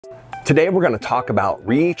Today we're going to talk about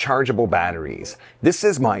rechargeable batteries. This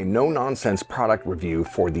is my no-nonsense product review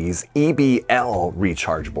for these EBL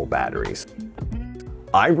rechargeable batteries.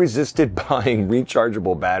 I resisted buying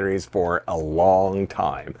rechargeable batteries for a long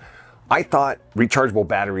time. I thought rechargeable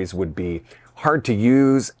batteries would be hard to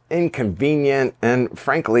use, inconvenient, and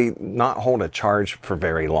frankly, not hold a charge for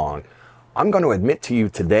very long. I'm going to admit to you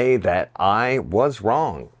today that I was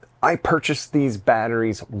wrong. I purchased these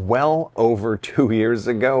batteries well over 2 years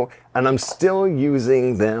ago, and I'm still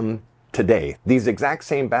using them today, these exact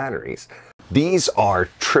same batteries. These are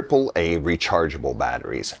AAA rechargeable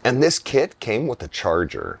batteries, and this kit came with a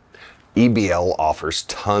charger. EBL offers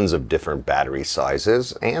tons of different battery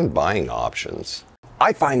sizes and buying options.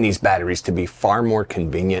 I find these batteries to be far more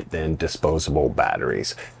convenient than disposable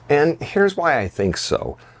batteries, and here's why I think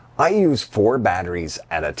so. I use 4 batteries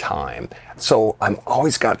at a time, so I'm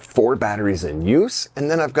always got 4 batteries in use,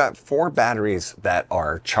 and then I've got 4 batteries that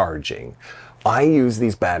are charging. I use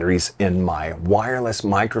these batteries in my wireless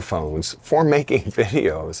microphones for making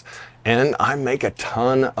videos, and I make a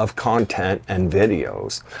ton of content and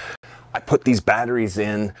videos. I put these batteries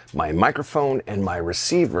in my microphone and my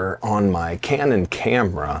receiver on my Canon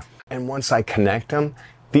camera, and once I connect them,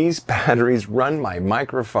 these batteries run my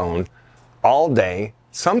microphone all day,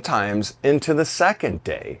 sometimes into the second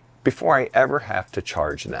day, before I ever have to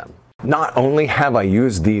charge them. Not only have I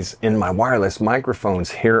used these in my wireless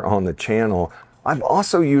microphones here on the channel, I've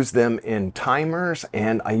also used them in timers,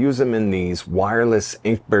 and I use them in these wireless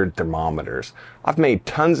Inkbird thermometers. I've made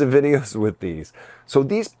tons of videos with these. So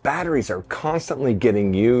these batteries are constantly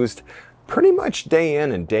getting used pretty much day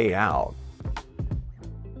in and day out.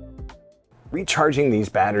 Recharging these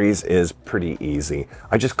batteries is pretty easy.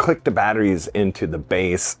 I just click the batteries into the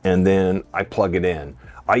base and then I plug it in.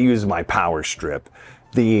 I use my power strip.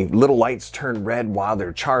 The little lights turn red while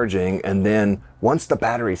they're charging, and then once the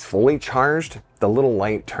battery's fully charged, the little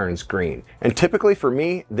light turns green. And typically for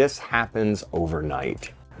me, this happens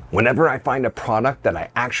overnight. Whenever I find a product that I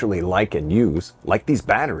actually like and use, like these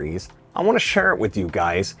batteries, I want to share it with you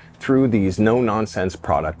guys through these no-nonsense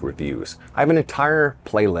product reviews. I have an entire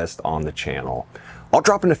playlist on the channel. I'll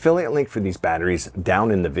drop an affiliate link for these batteries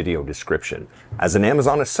down in the video description. As an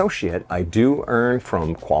Amazon associate, I do earn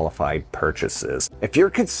from qualified purchases. If you're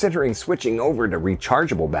considering switching over to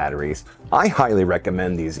rechargeable batteries, I highly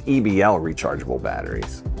recommend these EBL rechargeable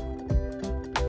batteries.